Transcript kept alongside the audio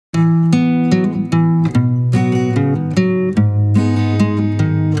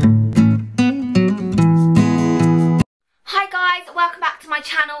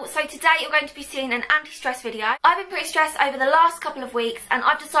going to be seeing an anti-stress video. I've been pretty stressed over the last couple of weeks and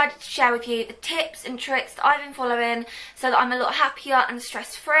I've decided to share with you the tips and tricks that I've been following so that I'm a lot happier and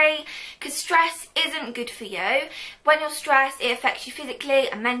stress-free, because stress isn't good for you. When you're stressed, it affects you physically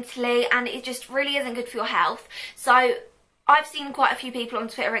and mentally, and it just really isn't good for your health. So I've seen quite a few people on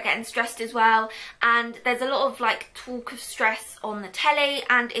Twitter are getting stressed as well, and there's a lot of like talk of stress on the telly,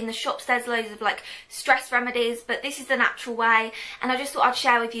 and in the shops there's loads of like stress remedies, but this is the natural way, and I just thought I'd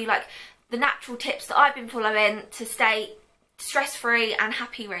share with you like the natural tips that I've been following to stay stress-free and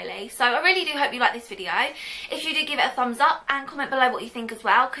happy really. So I really do hope you like this video. If you do, give it a thumbs up and comment below what you think as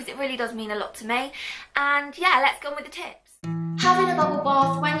well, because it really does mean a lot to me. And yeah, let's go on with the tips. Having a bubble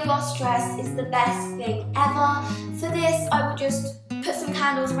bath when you are stressed is the best thing ever. For this, I will just put some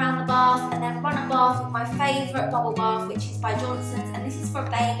candles around the bath and then run a bath with my favourite bubble bath, which is by Johnson's, and this is for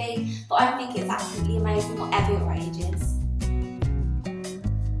a baby, but I think it's absolutely amazing whatever your age is.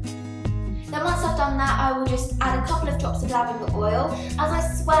 Then once I've done that, I will just add a couple of drops of lavender oil, as I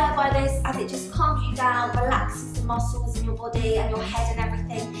swear by this, as it just calms you down, relaxes the muscles in your body and your head and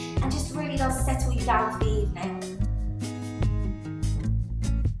everything, and just really does settle you down for the evening.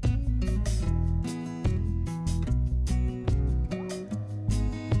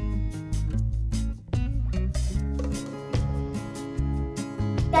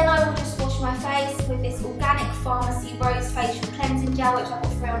 Then I will just wash my face with this Organic Pharmacy Rose Facial Cleansing Gel, which I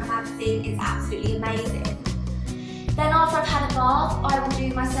got through on a magazine. It's absolutely amazing. Then after I've had a bath, I will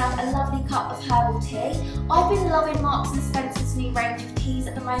do myself a lovely cup of herbal tea. I've been loving Marks & Spencer's new range of teas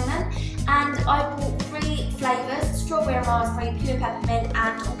at the moment, and I bought 3 flavours: strawberry and raspberry, pure peppermint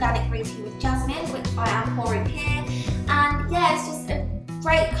and organic green tea with jasmine, which I am pouring here. And yeah, it's just a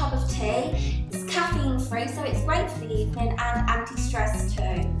great cup of tea. It's caffeine free, so it's great for the evening and anti-stress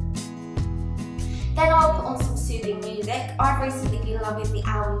too. Then I'll put on some soothing music. I've recently been loving the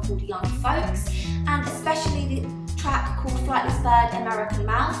album called Young Folks, and especially the track called Flightless Bird, American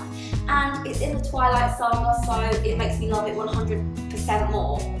Mouth, and it's in the Twilight Saga, so it makes me love it 100%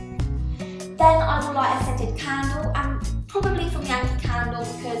 more. Then I will light a scented candle, and probably from Yankee Candle,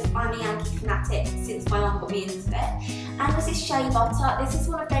 because I'm a Yankee fanatic since my mum got me into it. And this is Shea Butter. This is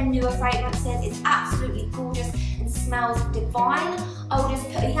one of their newer fragrances. It's absolutely gorgeous and smells divine. I will just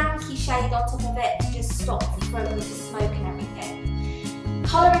put a Yankee shade on top of it to just stop from the smoke and everything.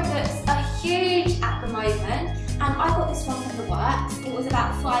 Colouring books are huge at the moment, and I got this one from the works. It was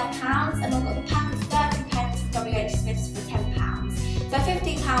about £5, and I got the pack of 30 pens from WH Smith's for £10. So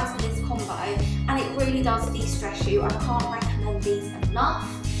 £15 for this combo, and it really does de-stress you. I can't recommend these enough.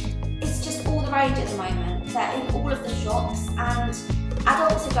 It's just all the rage at the moment. They're in all of the shops, and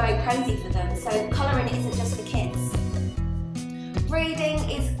adults are going crazy for them, so colouring isn't just for kids. Reading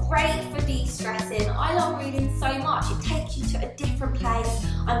is great for de-stressing. I love reading so much. It takes you to a different place.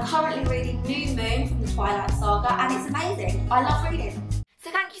 I'm currently reading New Moon from the Twilight Saga, and it's amazing. I love reading. So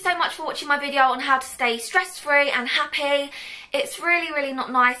thank you so much for watching my video on how to stay stress-free and happy. It's really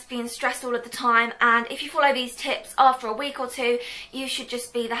not nice being stressed all of the time, and if you follow these tips after a week or two, you should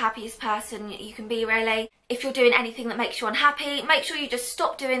just be the happiest person you can be really. If you're doing anything that makes you unhappy, make sure you just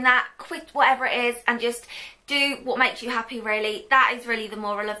stop doing that, quit whatever it is, and just do what makes you happy really. That is really the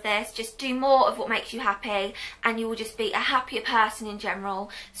moral of this. Just do more of what makes you happy and you will just be a happier person in general,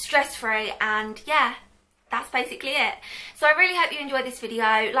 stress-free, and yeah. That's basically it. So I really hope you enjoyed this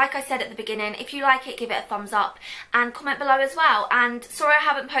video. Like I said at the beginning, if you like it, give it a thumbs up and comment below as well. And sorry I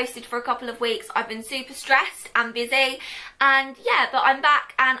haven't posted for a couple of weeks. I've been super stressed and busy. And yeah, but I'm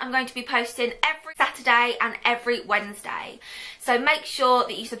back and I'm going to be posting every Saturday and every Wednesday. So make sure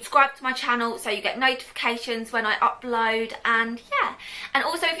that you subscribe to my channel so you get notifications when I upload, and yeah. And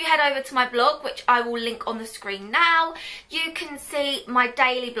also if you head over to my blog, which I will link on the screen now, you can see my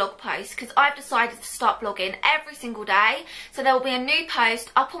daily blog posts, because I've decided to start blogging every single day. So there will be a new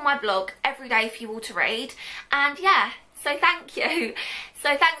post up on my blog every day for you all to read. And yeah, so thank you.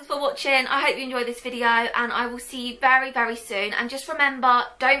 So thanks for watching. I hope you enjoyed this video, and I will see you very soon. And just remember,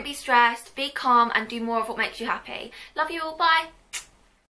 don't be stressed, be calm, and do more of what makes you happy. Love you all, bye.